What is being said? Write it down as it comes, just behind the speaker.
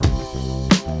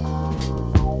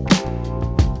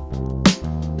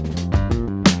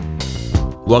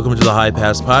Welcome to the High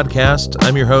Pass Podcast.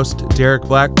 I'm your host, Derek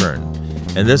Blackburn.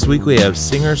 And this week we have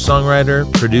singer, songwriter,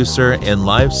 producer, and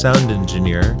live sound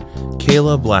engineer,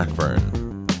 Kayla Blackburn.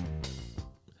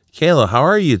 Kayla, how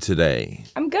are you today?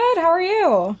 I'm good. How are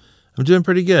you? I'm doing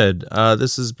pretty good.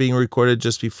 This is being recorded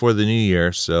just before the new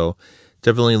year, so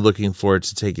definitely looking forward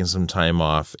to taking some time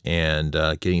off and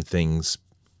getting things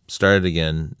started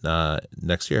again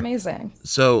next year. Amazing.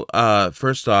 So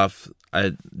first off,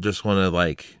 I just want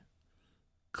to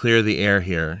clear the air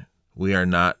here. We are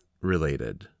not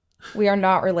related. We are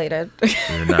not related.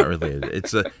 We're not related.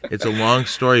 It's a long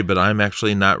story, but I'm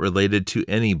actually not related to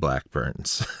any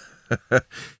Blackburns.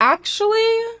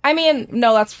 Actually, I mean,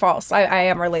 no, that's false. I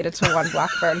am related to one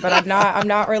Blackburn, but I'm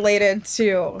not related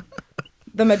to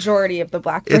the majority of the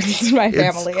Blackburns in my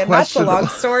family, and that's a long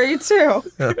story too.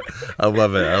 I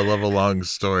love it. I love a long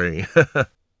story.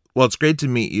 Well, it's great to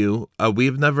meet you.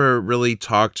 We've never really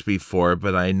talked before,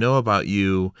 but I know about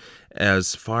you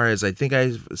as far as I think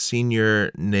I've seen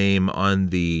your name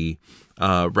on the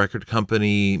record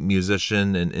company,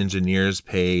 musician, and engineers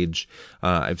page.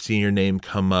 I've seen your name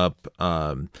come up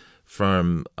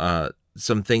from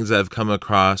some things that I've come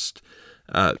across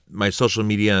my social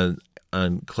media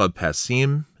on Club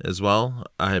Passim as well,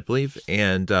 I believe.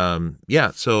 And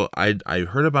so I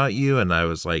heard about you, and I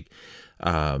was like,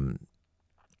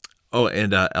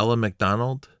 and Ella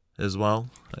McDonald as well.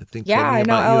 I think. Yeah, I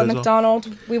know Ella McDonald.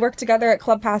 Well. We work together at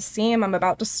Club Passim. I'm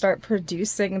about to start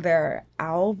producing their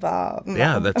album.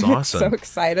 Yeah, that's awesome. I'm so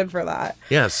excited for that.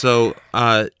 Yeah, so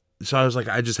I was like,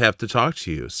 I just have to talk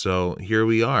to you. So here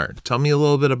we are. Tell me a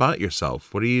little bit about yourself.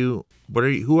 Who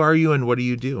are you and what do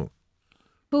you do?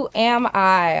 Who am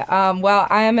I? Well,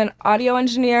 I am an audio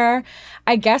engineer.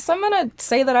 I guess I'm going to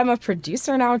say that I'm a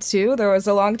producer now, too. There was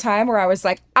a long time where I was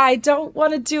like, I don't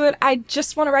want to do it. I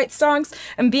just want to write songs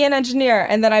and be an engineer.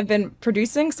 And then I've been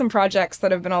producing some projects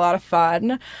that have been a lot of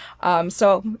fun.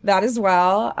 So that as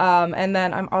well. And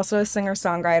then I'm also a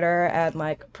singer-songwriter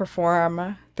and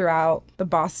perform throughout the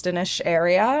Boston-ish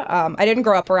area. I didn't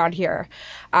grow up around here.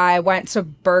 I went to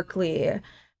Berkeley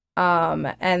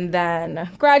and then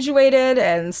graduated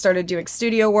and started doing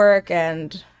studio work,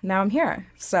 and now I'm here.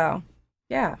 So,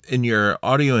 yeah. In your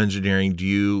audio engineering,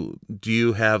 do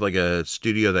you have a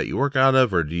studio that you work out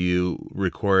of, or do you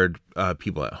record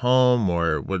people at home,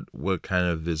 or what kind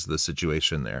of is the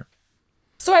situation there?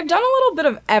 So I've done a little bit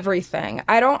of everything.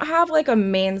 I don't have a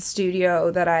main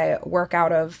studio that I work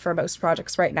out of for most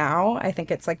projects right now. I think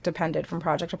it's dependent from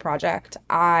project to project.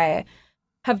 I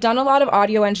have done a lot of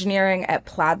audio engineering at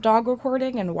Plaid Dog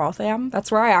Recording in Waltham.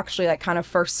 That's where I actually kind of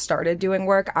first started doing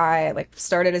work. I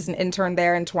started as an intern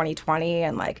there in 2020,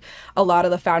 and a lot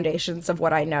of the foundations of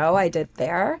what I know I did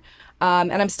there.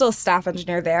 And I'm still a staff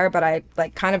engineer there, but I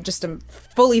kind of just am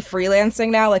fully freelancing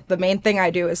now. The main thing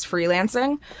I do is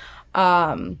freelancing.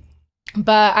 But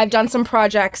I've done some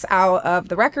projects out of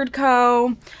the Record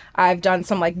Co. I've done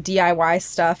some DIY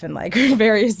stuff in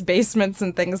various basements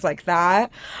and things like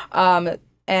that.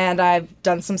 And I've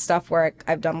done some stuff where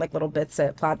I've done little bits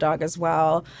at Plaid Dog as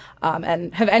well,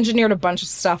 and have engineered a bunch of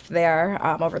stuff there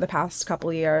over the past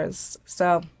couple years.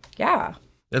 So, yeah.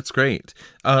 That's great.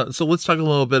 So let's talk a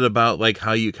little bit about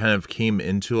how you kind of came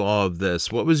into all of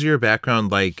this. What was your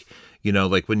background like?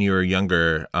 When you were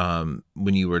younger,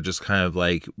 when you were just kind of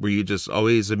were you just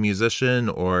always a musician,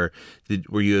 or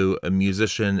were you a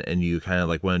musician and you kind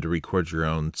of wanted to record your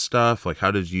own stuff?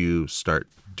 How did you start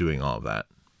doing all of that?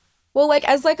 Well,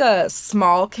 as a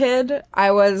small kid,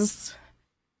 I was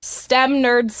STEM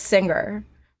nerd singer,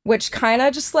 which kind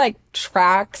of just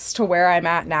tracks to where I'm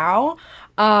at now.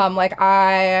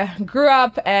 I grew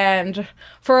up, and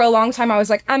for a long time I was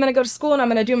I'm going to go to school and I'm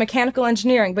going to do mechanical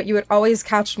engineering, but you would always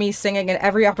catch me singing in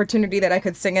every opportunity that I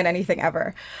could sing in anything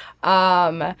ever.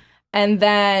 And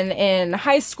then in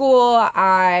high school,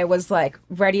 I was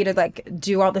ready to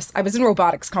do all this. I was in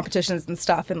robotics competitions and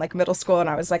stuff in middle school, and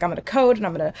I was I'm going to code and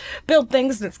I'm going to build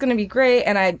things and it's going to be great.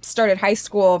 And I started high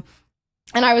school,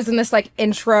 and I was in this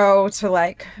intro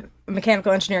to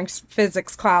mechanical engineering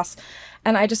physics class.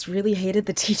 And I just really hated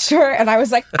the teacher. And I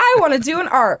was I want to do an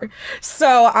art.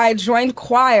 So I joined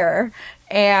choir.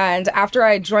 And after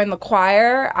I joined the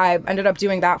choir, I ended up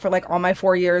doing that for all my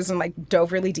 4 years and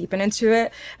dove really deep into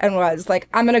it, and was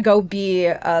I'm going to go be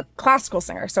a classical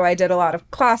singer. So I did a lot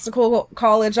of classical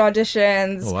college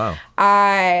auditions. Oh, wow.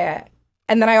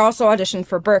 And then I also auditioned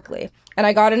for Berkeley. And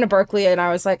I got into Berkeley, and I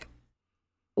was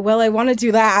well, I want to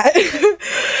do that.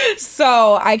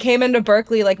 So I came into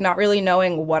Berkeley not really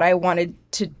knowing what I wanted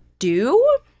to do,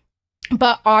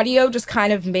 but audio just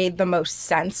kind of made the most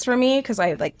sense for me, because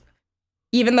I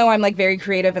even though I'm very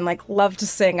creative and love to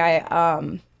sing,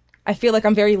 I feel like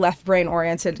I'm very left brain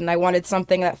oriented, and I wanted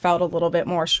something that felt a little bit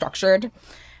more structured,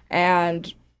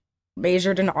 and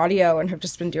majored in audio and have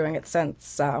just been doing it since.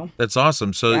 So That's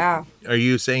awesome. So yeah. are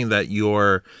you saying that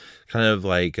your kind of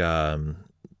like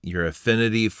your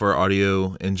affinity for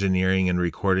audio engineering and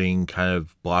recording kind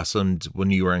of blossomed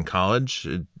when you were in college?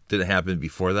 Did it happen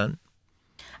before then?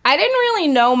 I didn't really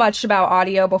know much about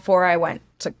audio before I went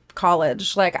to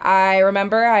college. Like I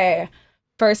remember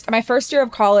my first year of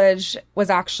college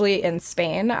was actually in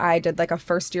Spain. I did like a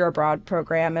first year abroad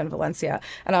program in Valencia,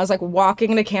 and I was like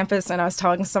walking to campus and I was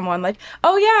telling someone like,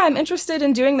 "Oh yeah, I'm interested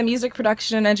in doing the music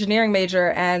production and engineering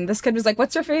major." And this kid was like,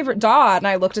 "What's your favorite DAW?" And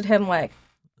I looked at him like,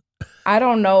 "I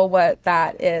don't know what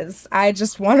that is. I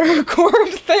just want to record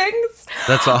things."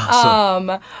 That's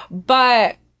awesome.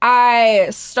 But I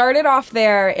started off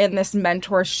there in this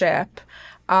mentorship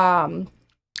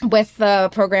with the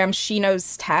program She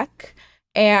Knows Tech.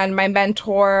 And my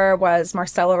mentor was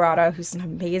Marcella Rada, who's an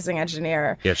amazing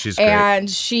engineer. Yeah, she's great. And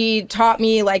she taught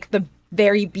me like the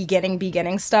very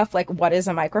beginning stuff, like what is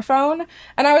a microphone?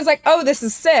 And I was like, oh, this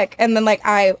is sick. And then like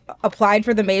I applied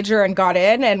for the major and got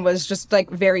in and was just like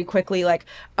very quickly like,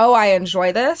 oh, I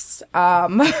enjoy this.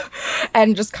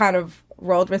 And just kind of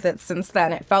rolled with it since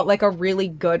then. It felt like a really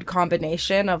good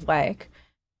combination of like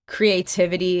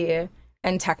creativity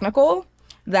and technical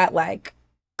that like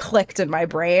clicked in my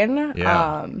brain.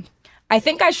 Yeah. I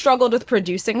think I struggled with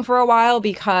producing for a while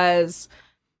because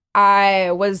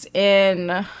I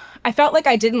felt like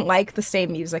I didn't like the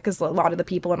same music as a lot of the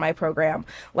people in my program.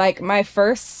 Like my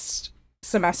first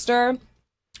semester,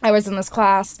 I was in this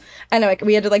class and like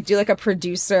we had to like do like a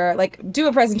producer, like do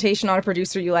a presentation on a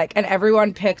producer you like, and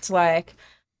everyone picked like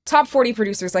top 40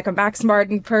 producers, like a Max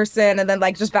Martin person, and then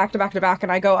like just back to back to back.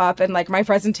 And I go up and like my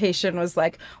presentation was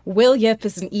like, Will Yip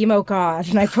is an emo god.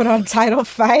 And I put on Title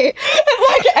Fight. And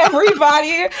like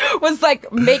everybody was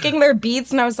like making their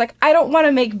beats. And I was like, I don't want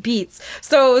to make beats.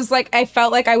 So it was like, I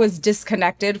felt like I was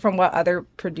disconnected from what other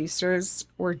producers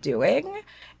were doing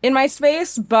in my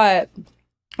space. But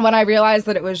when I realized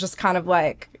that it was just kind of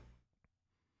like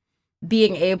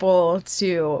being able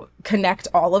to connect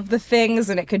all of the things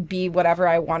and it could be whatever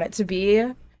I want it to be.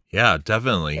 Yeah,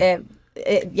 definitely.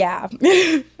 Yeah.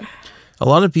 A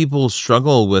lot of people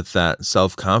struggle with that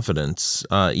self-confidence,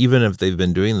 even if they've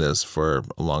been doing this for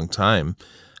a long time.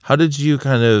 How did you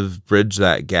kind of bridge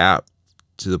that gap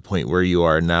to the point where you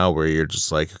are now, where you're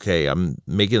just like, okay, I'm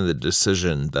making the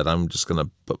decision that I'm just going to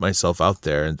put myself out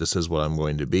there and this is what I'm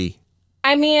going to be?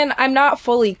 I mean, I'm not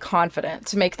fully confident,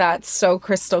 to make that so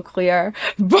crystal clear,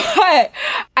 but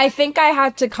I think I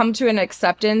had to come to an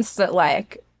acceptance that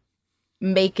like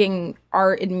making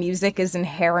art and music is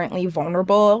inherently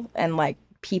vulnerable, and like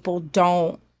people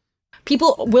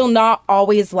will not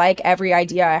always like every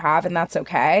idea I have, and that's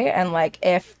okay. And like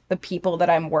if the people that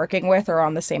I'm working with are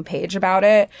on the same page about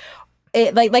it,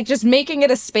 like just making it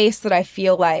a space that I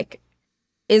feel like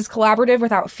is collaborative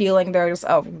without feeling there's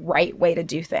a right way to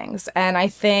do things. And I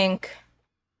think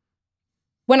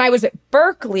when I was at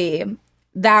Berkeley,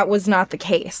 that was not the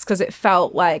case, because it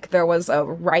felt like there was a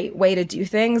right way to do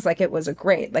things. Like it was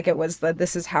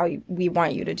this is how we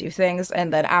want you to do things.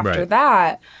 And then after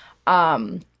that,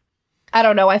 I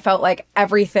don't know, I felt like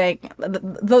everything,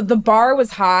 the bar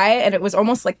was high, and it was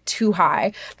almost like too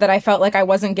high, that I felt like I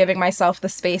wasn't giving myself the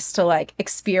space to like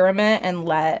experiment and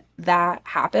let that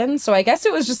happen. So I guess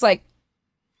it was just like,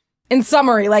 in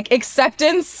summary, like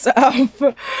acceptance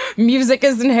of music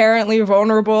is inherently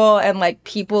vulnerable, and like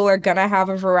people are gonna have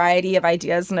a variety of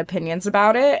ideas and opinions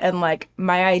about it. And like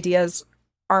my ideas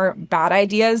aren't bad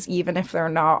ideas, even if they're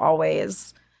not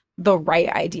always the right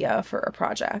idea for a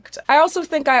project. I also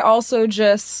think I also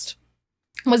just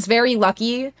was very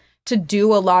lucky to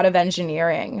do a lot of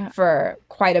engineering for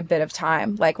quite a bit of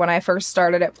time. Like when I first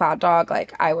started at Plaid Dog,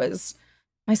 like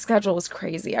my schedule was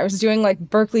crazy. I was doing like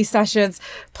Berkeley sessions,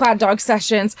 Plaid Dog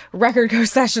sessions, Record Co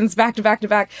sessions back to back to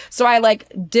back. So I like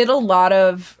did a lot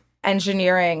of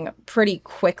engineering pretty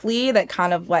quickly that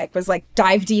kind of like was like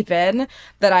dive deep in,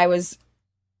 that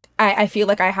I feel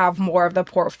like I have more of the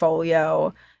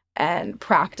portfolio and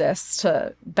practice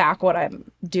to back what I'm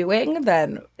doing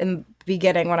than in the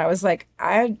beginning, when I was like,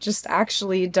 I just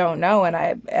actually don't know, and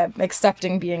I am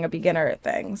accepting being a beginner at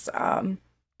things.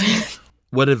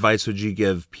 What advice would you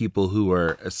give people who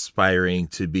are aspiring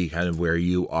to be kind of where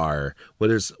you are? What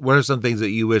are some things that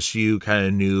you wish you kind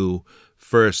of knew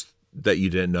first that you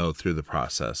didn't know through the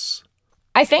process?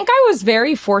 I think I was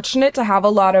very fortunate to have a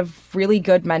lot of really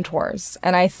good mentors,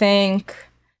 and I think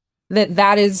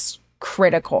that is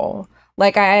critical.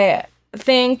 Like I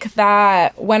think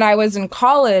that when I was in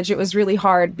college, it was really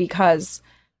hard because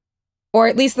or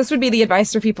at least this would be the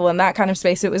advice for people in that kind of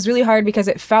space. It was really hard because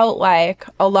it felt like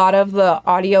a lot of the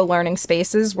audio learning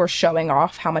spaces were showing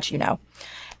off how much you know.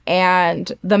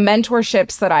 And the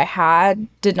mentorships that I had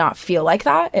did not feel like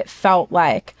that. It felt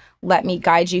like, let me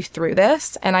guide you through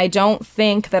this. And I don't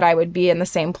think that I would be in the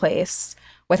same place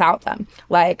without them.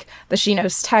 Like the She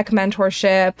Knows Tech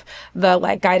mentorship, the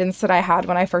like guidance that I had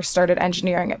when I first started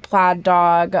engineering at Plaid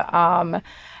Dog,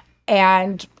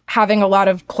 and having a lot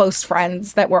of close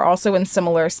friends that were also in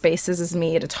similar spaces as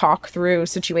me to talk through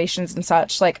situations and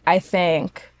such. Like, I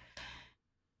think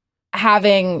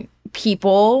having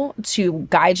people to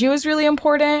guide you is really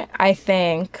important. I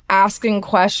think asking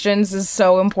questions is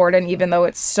so important, even though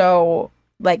it's so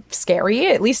like scary.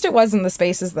 At least it was in the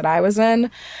spaces that I was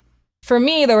in. For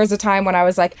me, there was a time when I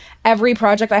was like, every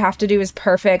project I have to do is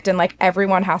perfect, and like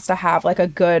everyone has to have like a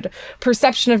good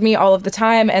perception of me all of the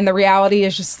time. And the reality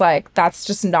is just like, that's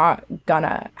just not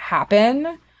gonna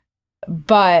happen.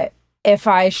 But if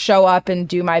I show up and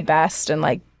do my best and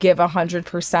like give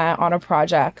 100% on a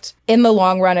project, in the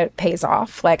long run, it pays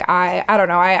off. Like, I don't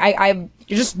know, I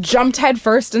just jumped head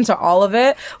first into all of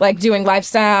it, like doing live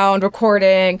sound,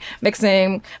 recording,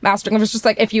 mixing, mastering. It was just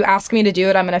like, if you ask me to do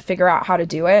it, I'm going to figure out how to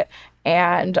do it.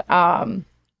 And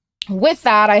with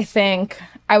that, I think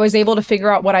I was able to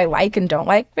figure out what I like and don't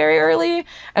like very early.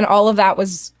 And all of that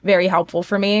was very helpful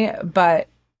for me. But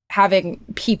having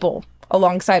people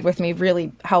alongside with me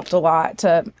really helped a lot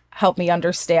to help me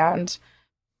understand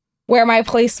where my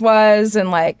place was and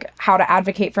like how to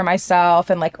advocate for myself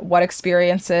and like what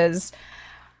experiences,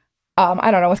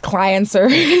 I don't know, with clients are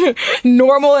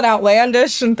normal and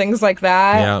outlandish and things like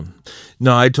that. Yeah.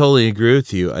 No, I totally agree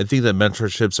with you. I think that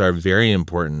mentorships are very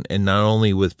important, and not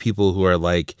only with people who are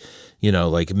like, you know,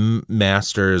 like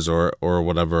masters or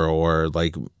whatever, or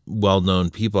like well-known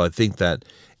people. I think that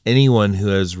anyone who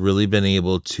has really been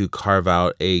able to carve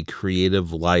out a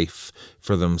creative life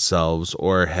for themselves,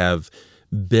 or have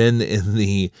been in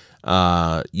the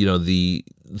the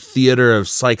theater of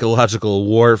psychological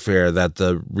warfare that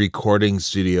the recording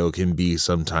studio can be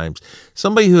sometimes,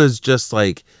 somebody who has just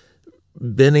like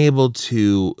been able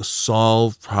to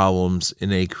solve problems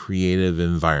in a creative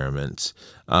environment,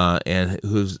 and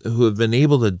who have been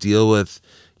able to deal with,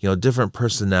 you know, different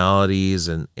personalities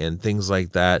and things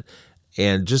like that,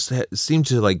 and just seem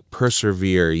to like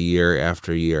persevere year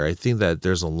after year. I think that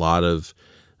there's a lot of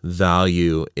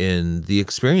value in the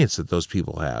experience that those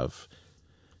people have.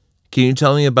 Can you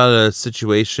tell me about a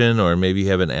situation, or maybe you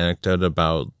have an anecdote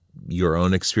about your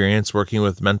own experience working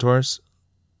with mentors?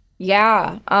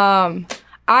 Yeah.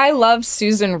 I love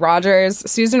Susan Rogers.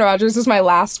 Susan Rogers was my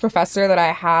last professor that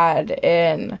I had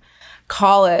in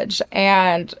college.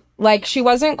 And like, she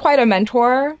wasn't quite a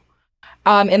mentor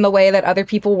in the way that other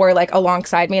people were like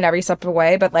alongside me in every step of the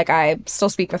way. But like, I still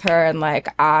speak with her, and like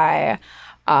I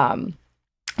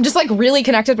just like really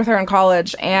connected with her in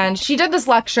college. And she did this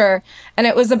lecture, and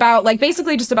it was about like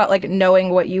basically just about like knowing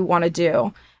what you want to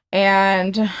do.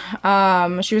 And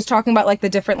she was talking about like the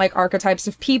different like archetypes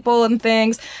of people and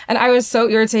things, and I was so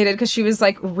irritated because she was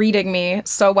like reading me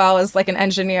so well as like an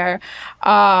engineer.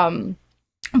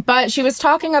 But she was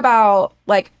talking about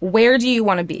like, where do you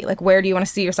want to be, like where do you want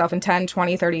to see yourself in 10,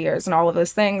 20, 30 years and all of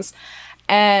those things.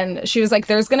 And she was like,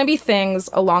 there's going to be things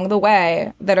along the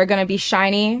way that are going to be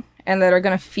shiny and that are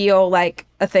going to feel like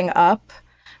a thing up,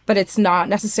 but it's not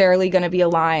necessarily going to be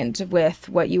aligned with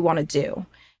what you want to do.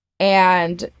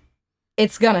 And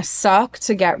it's going to suck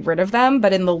to get rid of them.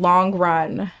 But in the long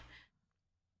run,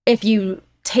 if you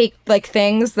take like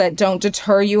things that don't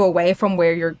deter you away from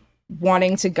where you're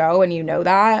wanting to go, and you know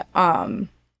that,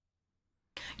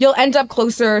 you'll end up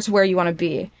closer to where you want to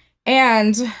be.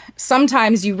 And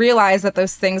sometimes you realize that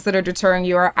those things that are deterring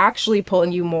you are actually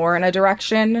pulling you more in a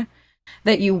direction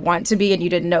that you want to be, and you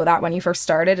didn't know that when you first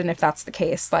started. And if that's the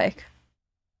case, like,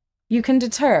 you can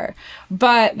deter.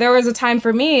 But there was a time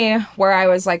for me where I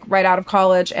was like right out of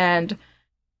college, and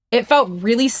it felt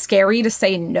really scary to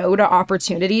say no to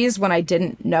opportunities when I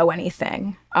didn't know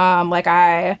anything. Like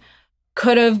I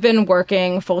could have been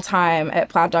working full time at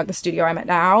Plaid Dog, the studio I'm at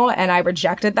now, and I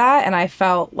rejected that. And I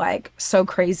felt like so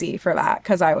crazy for that,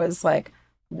 because I was like,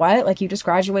 what? Like, you just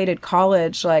graduated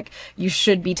college, like you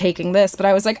should be taking this. But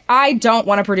I was like, I don't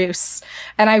want to produce.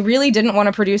 And I really didn't want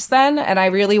to produce then. And I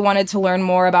really wanted to learn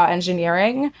more about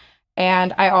engineering.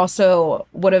 And I also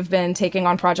would have been taking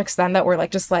on projects then that were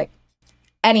like just like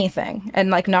anything, and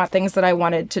like not things that I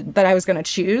wanted to, that I was going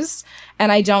to choose.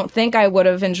 And I don't think I would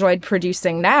have enjoyed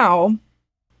producing now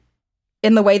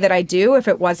in the way that I do if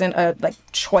it wasn't a like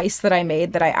choice that I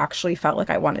made that I actually felt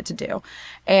like I wanted to do.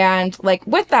 And like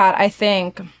with that, I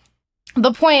think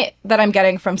the point that I'm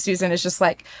getting from Susan is just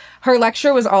like her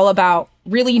lecture was all about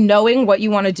really knowing what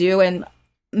you want to do and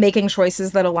making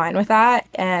choices that align with that,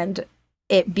 and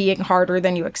it being harder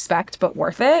than you expect, but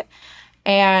worth it.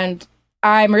 And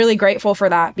I'm really grateful for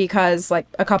that because, like,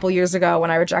 a couple years ago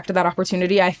when I rejected that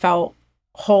opportunity, I felt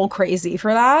whole crazy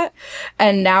for that.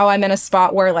 And now I'm in a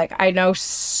spot where, like, I know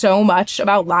so much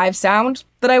about live sound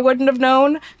that I wouldn't have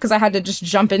known because I had to just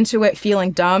jump into it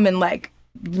feeling dumb and, like,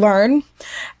 learn.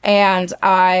 And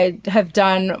I have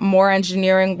done more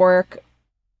engineering work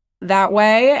that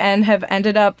way and have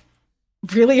ended up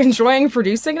really enjoying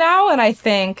producing now. And I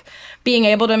think being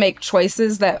able to make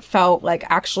choices that felt like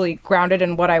actually grounded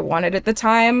in what I wanted at the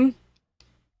time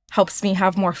helps me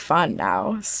have more fun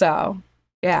now. So,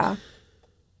 yeah.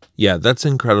 Yeah, that's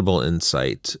incredible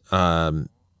insight.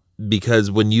 Because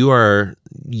when you are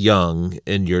young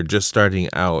and you're just starting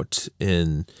out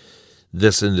in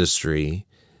this industry,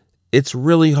 it's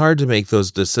really hard to make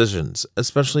those decisions,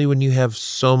 especially when you have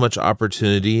so much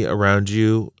opportunity around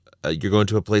you. You're going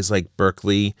to a place like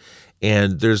Berkeley,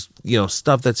 and there's,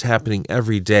 stuff that's happening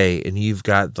every day, and you've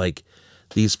got like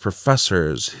these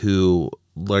professors who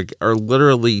like are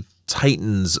literally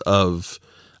titans of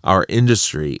our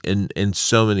industry in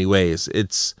so many ways.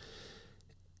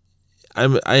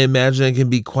 I imagine it can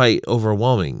be quite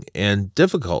overwhelming and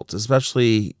difficult,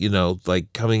 especially,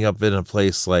 like coming up in a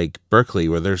place like Berkeley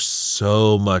where there's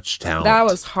so much talent. That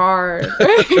was hard.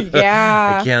 I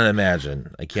Yeah. can't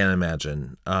imagine.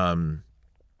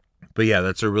 But yeah,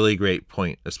 that's a really great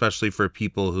point, especially for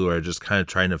people who are just kind of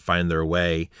trying to find their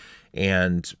way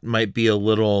and might be a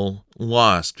little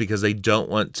lost because they don't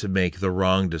want to make the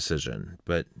wrong decision.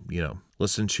 But,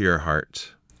 listen to your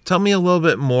heart. Tell me a little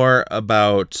bit more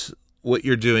about what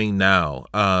you're doing now.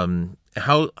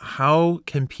 How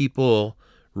can people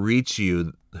reach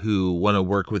you who want to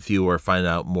work with you or find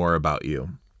out more about you?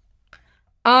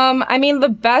 I mean, the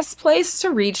best place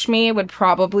to reach me would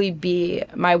probably be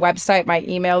my website, my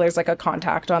email. There's like a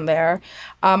contact on there.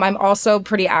 I'm also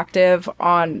pretty active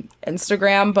on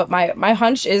Instagram, but my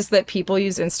hunch is that people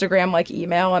use Instagram like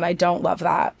email, and I don't love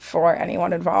that for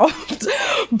anyone involved.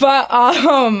 But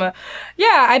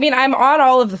yeah, I mean, I'm on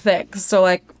all of the things. So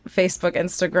like Facebook,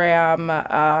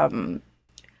 Instagram.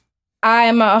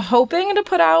 I'm hoping to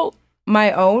put out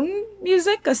my own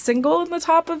music, a single in the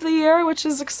top of the year, which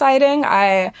is exciting.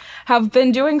 I have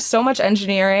been doing so much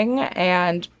engineering,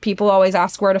 and people always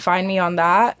ask where to find me on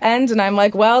that end. And I'm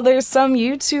like, well, there's some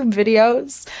YouTube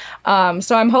videos.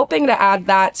 So I'm hoping to add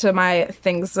that to my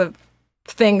things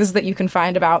that you can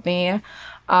find about me.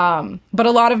 But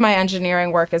a lot of my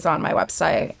engineering work is on my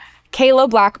website,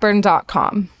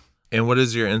 KaylaBlackburn.com. And what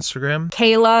is your Instagram?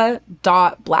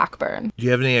 Kayla.Blackburn. Do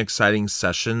you have any exciting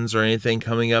sessions or anything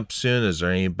coming up soon? Is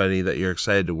there anybody that you're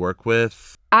excited to work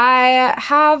with? I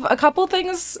have a couple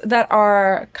things that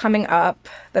are coming up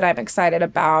that I'm excited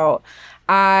about.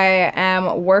 I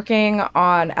am working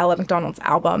on Ella McDonald's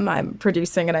album. I'm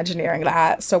producing and engineering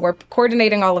that. So we're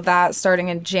coordinating all of that starting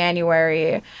in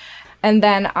January. And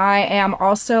then I am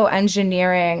also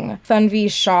engineering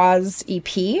Thunvi Shaw's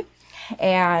EP.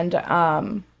 And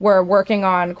we're working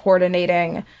on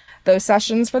coordinating those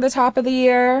sessions for the top of the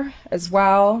year as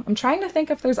well. I'm trying to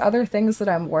think if there's other things that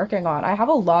I'm working on. I have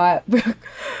a lot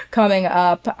coming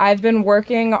up. I've been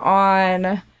working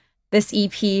on this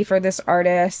EP for this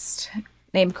artist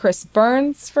named Chris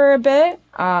Burns for a bit.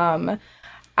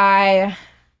 I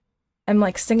am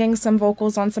like singing some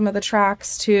vocals on some of the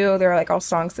tracks too. They're like all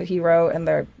songs that he wrote, and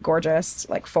they're gorgeous,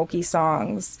 like folky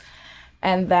songs.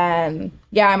 And then,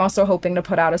 yeah, I'm also hoping to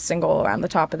put out a single around the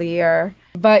top of the year.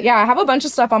 But yeah, I have a bunch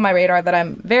of stuff on my radar that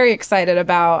I'm very excited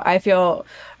about. I feel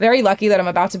very lucky that I'm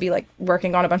about to be like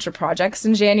working on a bunch of projects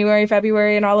in January,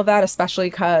 February, and all of that,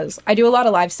 especially because I do a lot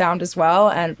of live sound as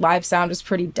well, and live sound is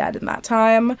pretty dead in that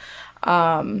time.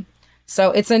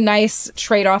 So it's a nice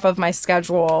trade-off of my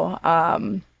schedule.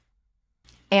 And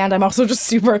I'm also just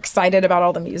super excited about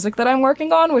all the music that I'm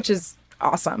working on, which is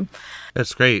awesome.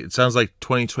 That's great. It sounds like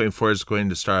 2024 is going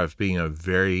to start off being a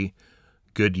very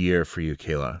good year for you,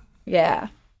 Kayla. Yeah.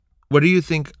 What do you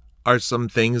think are some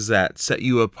things that set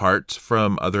you apart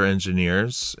from other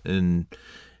engineers in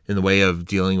the way of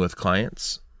dealing with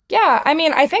clients? Yeah, I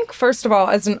mean, I think first of all,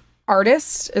 as an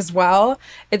artist as well,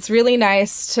 it's really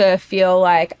nice to feel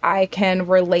like I can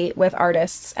relate with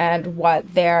artists and what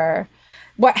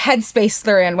headspace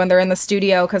they're in when they're in the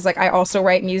studio, because like I also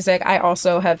write music. I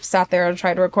also have sat there and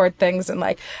tried to record things and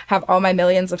like have all my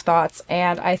millions of thoughts,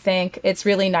 and I think it's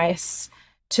really nice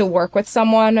to work with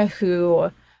someone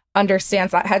who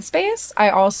understands that headspace. I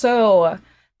also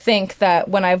think that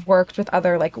when I've worked with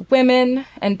other like women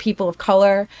and people of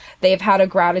color, they've had a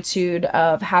gratitude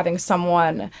of having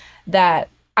someone that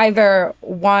either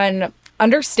one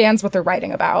understands what they're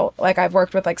writing about. Like I've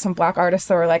worked with like some Black artists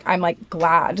that are like, I'm like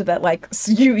glad that like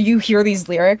you hear these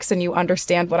lyrics and you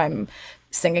understand what I'm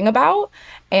singing about.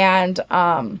 And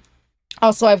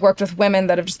also I've worked with women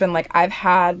that have just been like, I've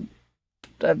had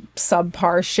a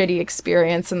subpar shitty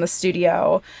experience in the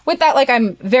studio. With that, like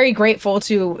I'm very grateful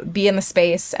to be in the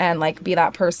space and like be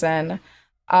that person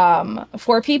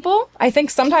for people. I think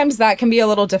sometimes that can be a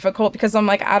little difficult because I'm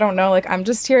like, I don't know, like I'm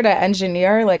just here to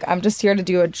engineer, like I'm just here to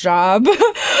do a job.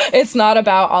 It's not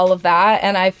about all of that.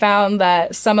 And I found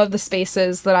that some of the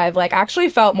spaces that I've like actually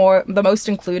felt the most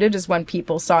included is when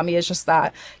people saw me as just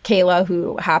that Kayla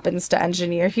who happens to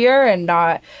engineer here and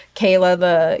not Kayla,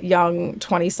 the young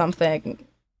 20-something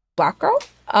Black girl.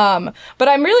 But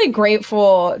I'm really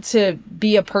grateful to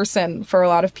be a person for a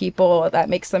lot of people that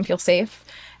makes them feel safe.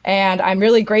 And I'm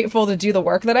really grateful to do the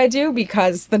work that I do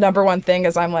because the number one thing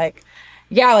is I'm like,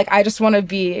 yeah, like I just want to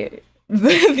be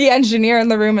the engineer in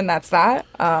the room and that's that.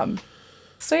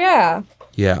 So yeah.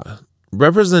 Yeah.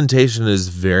 Representation is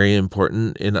very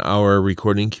important in our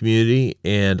recording community.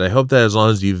 And I hope that as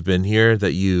long as you've been here,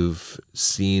 that you've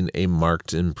seen a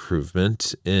marked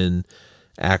improvement in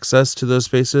access to those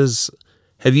spaces.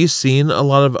 Have you seen a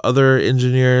lot of other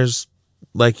engineers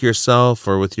like yourself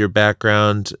or with your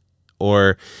background?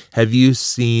 Or have you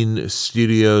seen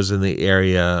studios in the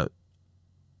area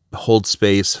hold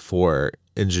space for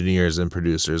engineers and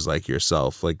producers like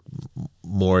yourself, like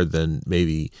more than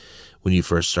maybe when you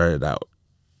first started out?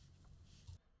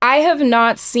 I have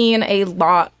not seen a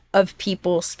lot of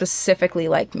people specifically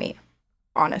like me,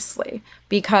 honestly,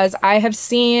 because I have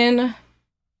seen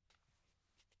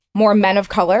more men of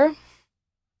color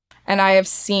and I have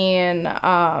seen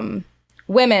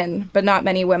women, but not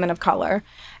many women of color.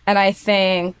 And I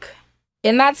think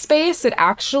in that space, it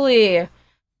has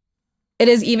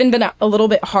even been a little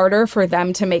bit harder for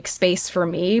them to make space for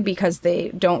me because they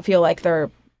don't feel like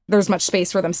there's much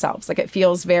space for themselves. Like it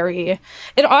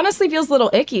honestly feels a little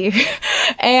icky.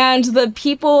 And the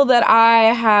people that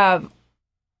I have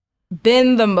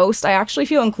been the most, I actually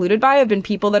feel included by have been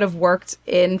people that have worked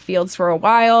in fields for a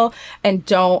while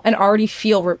and already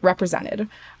feel represented.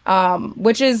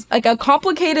 Which is like a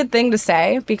complicated thing to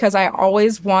say because I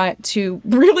always want to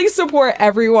really support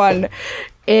everyone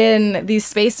in these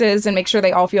spaces and make sure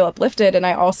they all feel uplifted. And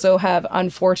I also have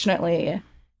unfortunately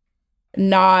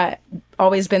not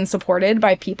always been supported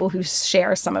by people who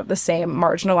share some of the same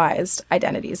marginalized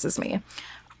identities as me.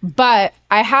 But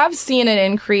I have seen an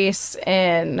increase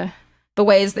in the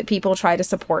ways that people try to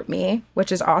support me,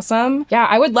 which is awesome. Yeah,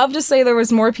 I would love to say there was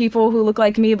more people who look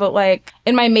like me, but like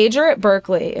in my major at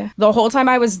Berkeley, the whole time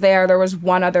I was there was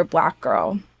one other Black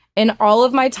girl. In all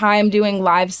of my time doing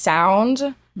live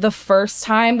sound, the first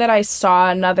time that I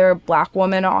saw another Black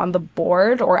woman on the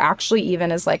board, or actually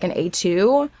even as like an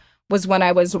A2, was when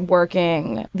I was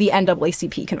working the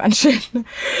NAACP convention.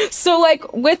 So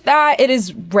like with that, it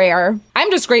is rare.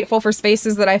 I'm just grateful for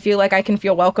spaces that I feel like I can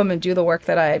feel welcome and do the work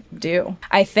that I do.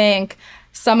 I think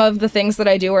some of the things that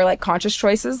I do are like conscious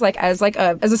choices. Like as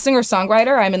a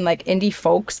singer-songwriter, I'm in like indie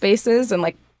folk spaces, and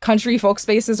like country folk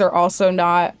spaces are also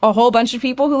not a whole bunch of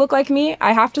people who look like me.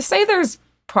 I have to say there's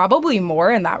probably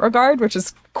more in that regard, which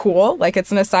is cool. Like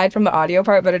it's an aside from the audio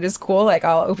part, but it is cool. Like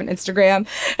I'll open Instagram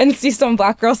and see some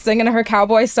Black girl singing her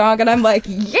cowboy song and I'm like,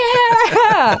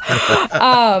 yeah.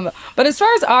 But as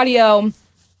far as audio,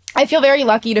 I feel very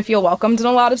lucky to feel welcomed in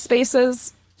a lot of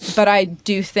spaces, but I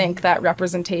do think that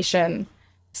representation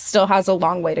still has a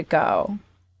long way to go.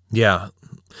 Yeah.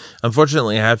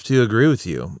 Unfortunately, I have to agree with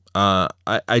you.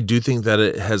 I do think that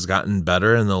it has gotten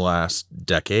better in the last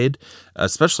decade,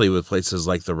 especially with places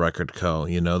like the Record Co.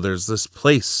 You know, there's this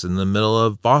place in the middle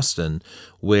of Boston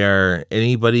where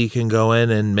anybody can go in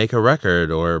and make a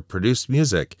record or produce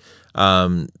music.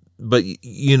 But,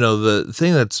 you know, the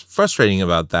thing that's frustrating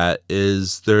about that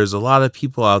is there's a lot of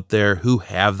people out there who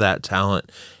have that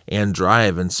talent and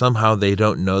drive, and somehow they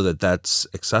don't know that that's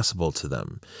accessible to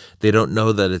them. They don't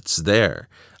know that it's there.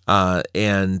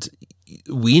 And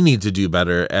we need to do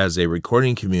better as a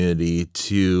recording community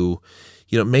to,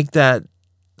 you know, make that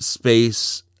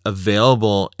space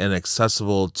available and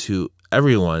accessible to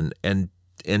everyone and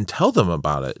tell them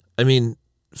about it. I mean,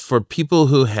 for people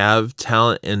who have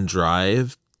talent and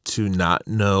drive, to not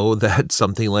know that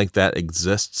something like that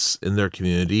exists in their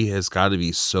community has got to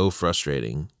be so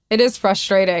frustrating. It is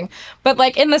frustrating. But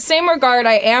like in the same regard,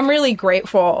 I am really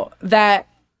grateful that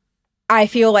I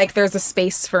feel like there's a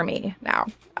space for me now.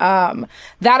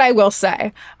 That I will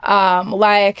say.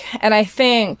 And I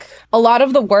think a lot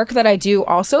of the work that I do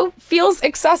also feels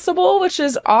accessible, which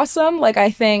is awesome. Like,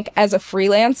 I think as a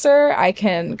freelancer, I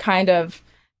can kind of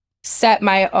set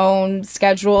my own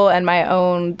schedule and my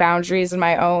own boundaries and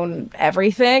my own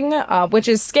everything, which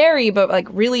is scary, but like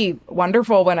really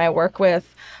wonderful when I work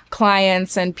with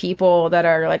clients and people that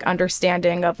are like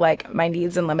understanding of like my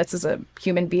needs and limits as a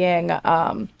human being.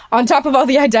 On top of all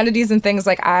the identities and things,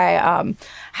 like I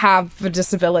have a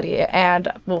disability and,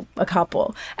 well, a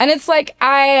couple. And it's like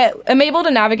I am able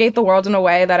to navigate the world in a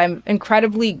way that I'm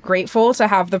incredibly grateful to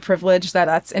have the privilege that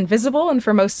that's invisible. And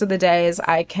for most of the days,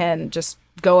 I can just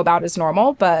go about as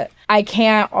normal, but I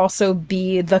can't also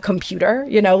be the computer,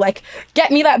 you know, like get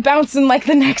me that bounce in like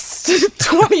the next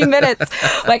 20 minutes.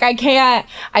 Like I can't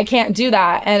do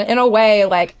that. And in a way,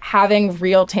 like having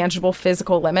real tangible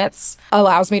physical limits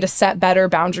allows me to set better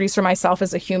boundaries for myself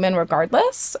as a human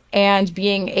regardless. And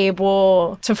being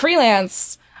able to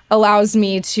freelance allows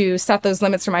me to set those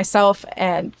limits for myself.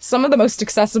 And some of the most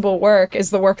accessible work is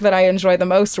the work that I enjoy the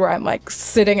most, where I'm like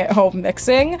sitting at home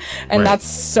mixing. And that's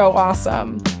so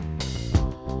awesome.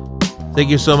 Thank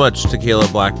you so much to Kayla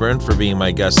Blackburn for being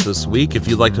my guest this week. If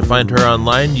you'd like to find her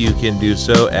online, you can do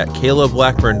so at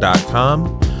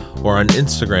kaylablackburn.com or on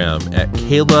Instagram at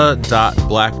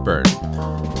kayla.blackburn.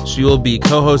 She will be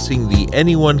co-hosting the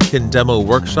Anyone Can Demo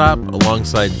workshop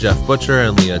alongside Jeff Butcher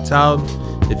and Leah Taub.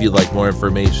 If you'd like more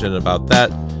information about that,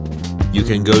 you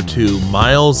can go to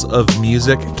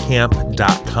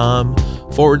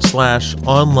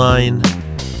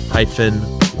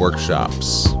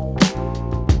milesofmusiccamp.com/online-workshops.